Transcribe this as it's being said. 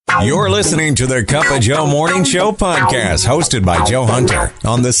You're listening to the Cup of Joe Morning Show podcast, hosted by Joe Hunter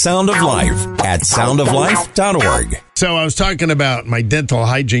on The Sound of Life at soundoflife.org. So I was talking about my dental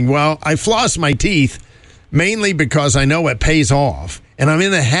hygiene. Well, I floss my teeth mainly because I know it pays off, and I'm in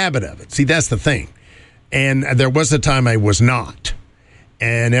the habit of it. See, that's the thing. And there was a time I was not.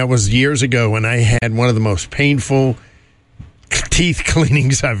 And that was years ago when I had one of the most painful teeth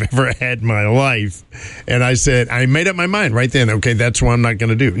cleanings I've ever had in my life. And I said, I made up my mind right then, okay, that's what I'm not going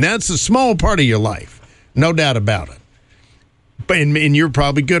to do. Now, it's a small part of your life, no doubt about it. And you're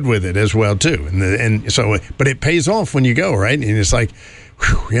probably good with it as well, too. But it pays off when you go, right? And it's like,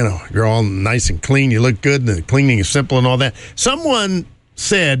 whew, you're all nice and clean. You look good. The cleaning is simple and all that. Someone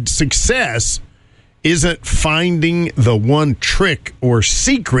said success isn't finding the one trick or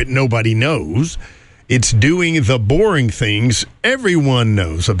secret nobody knows. It's doing the boring things everyone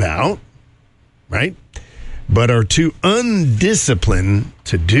knows about, right? But are too undisciplined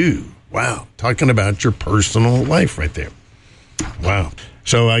to do. Wow. Talking about your personal life right there. Wow.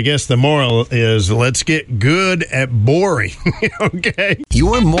 So I guess the moral is let's get good at boring, okay?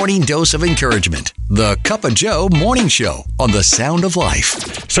 Your morning dose of encouragement. The Cup of Joe Morning Show on The Sound of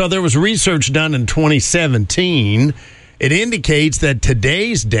Life. So there was research done in 2017. It indicates that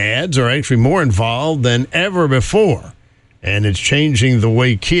today's dads are actually more involved than ever before. And it's changing the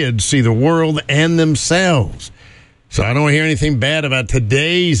way kids see the world and themselves. So I don't hear anything bad about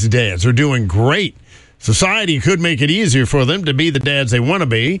today's dads. They're doing great. Society could make it easier for them to be the dads they want to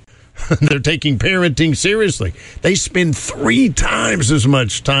be. They're taking parenting seriously. They spend 3 times as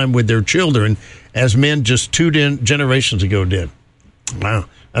much time with their children as men just 2 generations ago did. Wow.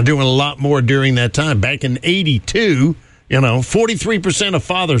 I'm doing a lot more during that time. Back in 82, 43% of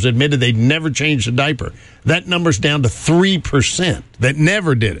fathers admitted they'd never changed a diaper. That number's down to 3% that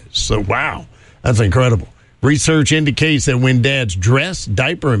never did it. So, wow, that's incredible. Research indicates that when dads dress,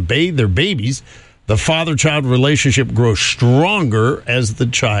 diaper, and bathe their babies, the father-child relationship grows stronger as the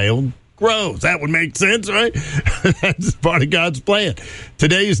child grows. That would make sense, right? That's part of God's plan.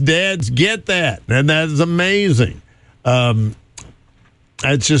 Today's dads get that, and that's amazing.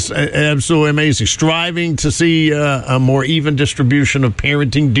 It's just absolutely amazing. Striving to see a more even distribution of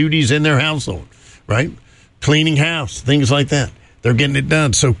parenting duties in their household, right? Cleaning house, things like that. They're getting it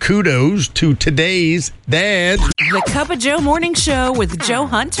done. So kudos to today's dads. The Cup of Joe Morning Show with Joe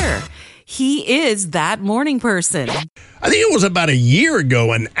Hunter. He is that morning person. I think it was about a year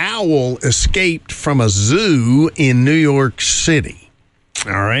ago an owl escaped from a zoo in New York City.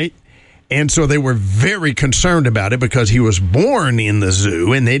 All right. And so they were very concerned about it because he was born in the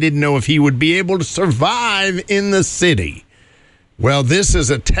zoo and they didn't know if he would be able to survive in the city. Well, this is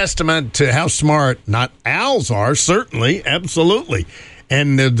a testament to how smart not owls are, certainly, absolutely.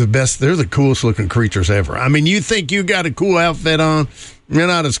 And they're the best, they're the coolest looking creatures ever. I mean, you think you got a cool outfit on, you're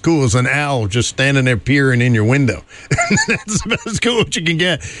not as cool as an owl just standing there peering in your window. That's about as cool as you can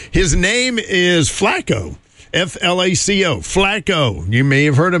get. His name is Flacco. F-L-A-C-O, Flacco. You may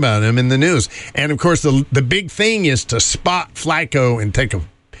have heard about him in the news. And, of course, the big thing is to spot Flacco and take a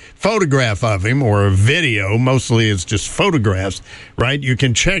photograph of him or a video. Mostly it's just photographs, right? You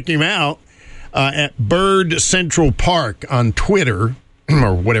can check him out at Bird Central Park on Twitter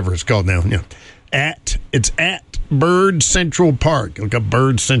or whatever it's called now. It's at Bird Central Park. Look up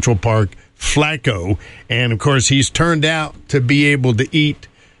Bird Central Park, Flacco. And, of course, he's turned out to be able to eat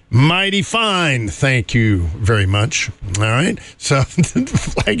mighty fine. Thank you very much. All right. So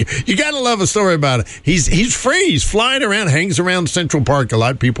you got to love a story about it. He's free. He's flying around, hangs around Central Park a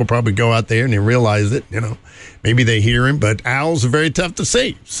lot. People probably go out there and they realize it, maybe they hear him, but owls are very tough to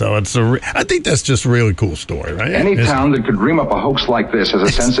see. So I think that's just a really cool story, right? Any town that could dream up a hoax like this has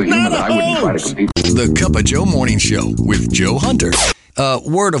a sense of humor that I wouldn't try to compete with. The Cup of Joe Morning Show with Joe Hunter.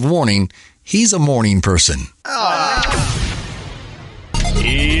 Word of warning, he's a morning person.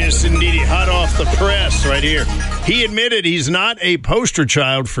 Yes, indeed. Hot off the press right here. He admitted he's not a poster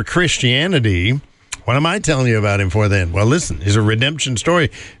child for Christianity. What am I telling you about him for then? Well, listen, he's a redemption story.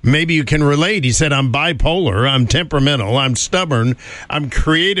 Maybe you can relate. He said, I'm bipolar, I'm temperamental, I'm stubborn, I'm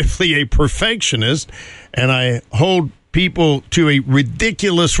creatively a perfectionist, and I hold people to a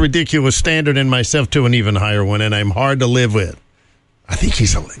ridiculous standard and myself to an even higher one, and I'm hard to live with. I think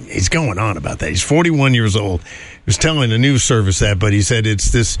he's going on about that. He's 41 years old. He was telling a news service that, but he said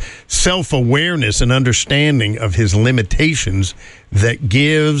it's this self-awareness and understanding of his limitations that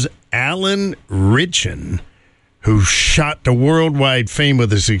gives Alan Ritchson, who shot to worldwide fame with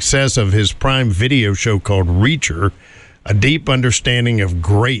the success of his Prime Video show called Reacher, a deep understanding of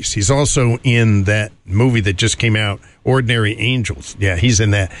grace. He's also in that movie that just came out, Ordinary Angels. Yeah, he's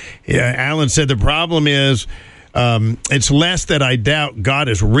in that. Yeah, Alan said the problem is It's less that I doubt God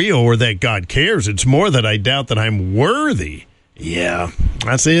is real or that God cares. It's more that I doubt that I'm worthy. Yeah,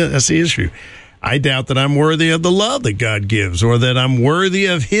 that's the issue. I doubt that I'm worthy of the love that God gives or that I'm worthy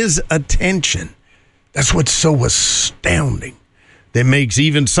of his attention. That's what's so astounding. That makes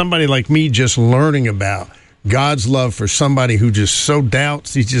even somebody like me just learning about God's love for somebody who just so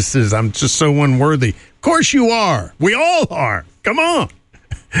doubts. He just says, I'm just so unworthy. Of course you are. We all are. Come on.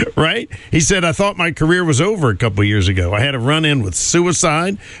 Right? He said, I thought my career was over a couple of years ago. I had a run-in with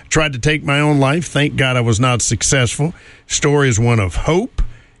suicide, tried to take my own life. Thank God I was not successful. Story is one of hope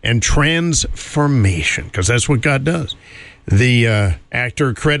and transformation, because that's what God does. The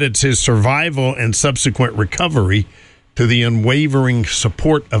actor credits his survival and subsequent recovery to the unwavering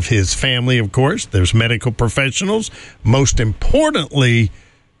support of his family, of course. There's medical professionals. Most importantly,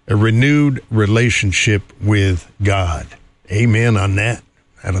 a renewed relationship with God. Amen on that.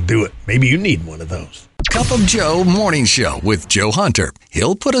 That'll do it. Maybe you need one of those. Cup of Joe Morning Show with Joe Hunter.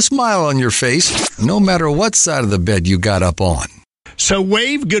 He'll put a smile on your face no matter what side of the bed you got up on. So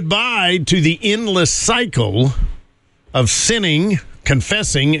wave goodbye to the endless cycle of sinning,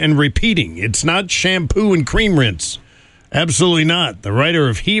 confessing, and repeating. It's not shampoo and cream rinse. Absolutely not. The writer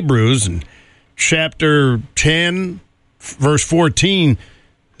of Hebrews in chapter 10, verse 14,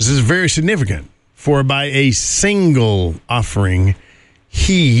 this is very significant. For by a single offering,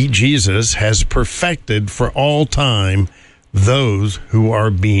 he, Jesus, has perfected for all time those who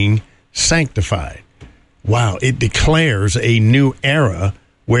are being sanctified. Wow, it declares a new era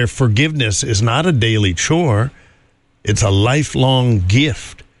where forgiveness is not a daily chore. It's a lifelong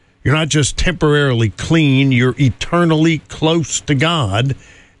gift. You're not just temporarily clean, you're eternally close to God.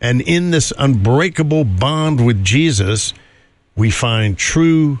 And in this unbreakable bond with Jesus, we find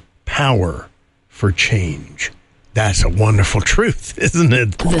true power for change. That's a wonderful truth, isn't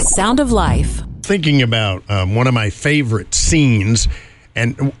it? The Sound of Life. Thinking about one of my favorite scenes,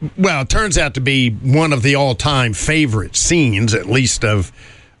 and, well, it turns out to be one of the all-time favorite scenes, at least of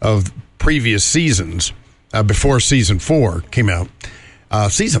previous seasons, before season 4 came out.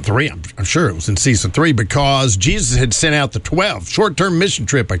 Season 3, I'm sure it was in season 3, because Jesus had sent out the 12, short-term mission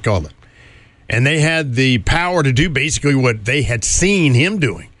trip, I call it. And they had the power to do basically what they had seen him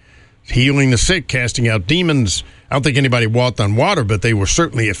doing. Healing the sick, casting out demons. I don't think anybody walked on water, but they were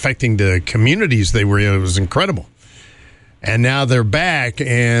certainly affecting the communities they were in. It was incredible. And now they're back,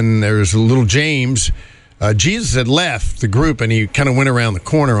 and there's little James. Jesus had left the group, and he kind of went around the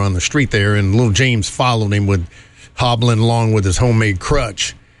corner on the street there, and little James followed him with hobbling along with his homemade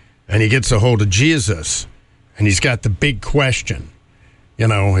crutch. And he gets a hold of Jesus, and he's got the big question. You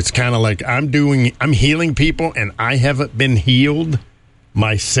know, it's kind of like, I'm healing people, and I haven't been healed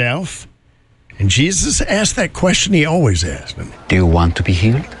myself. And Jesus asked that question he always asked him. Do you want to be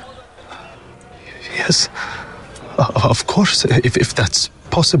healed? Yes, of course, if that's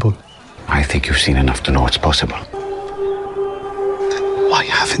possible. I think you've seen enough to know it's possible. Then why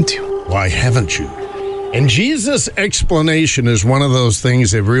haven't you? Why haven't you? And Jesus' explanation is one of those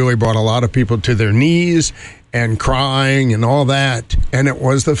things that really brought a lot of people to their knees and crying and all that. And it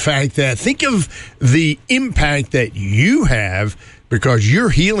was the fact that, think of the impact that you have because you're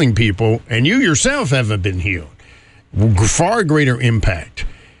healing people and you yourself haven't been healed. Far greater impact.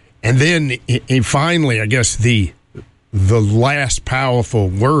 And then finally, I guess, the last powerful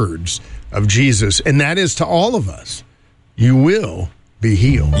words of Jesus, and that is to all of us, you will be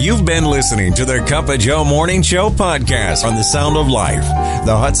healed. You've been listening to the Cup of Joe Morning Show podcast on the Sound of Life,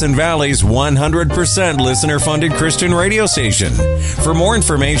 the Hudson Valley's 100% listener-funded Christian radio station. For more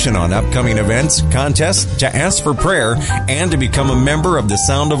information on upcoming events, contests, to ask for prayer, and to become a member of the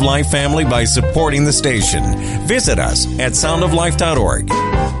Sound of Life family by supporting the station, visit us at soundoflife.org.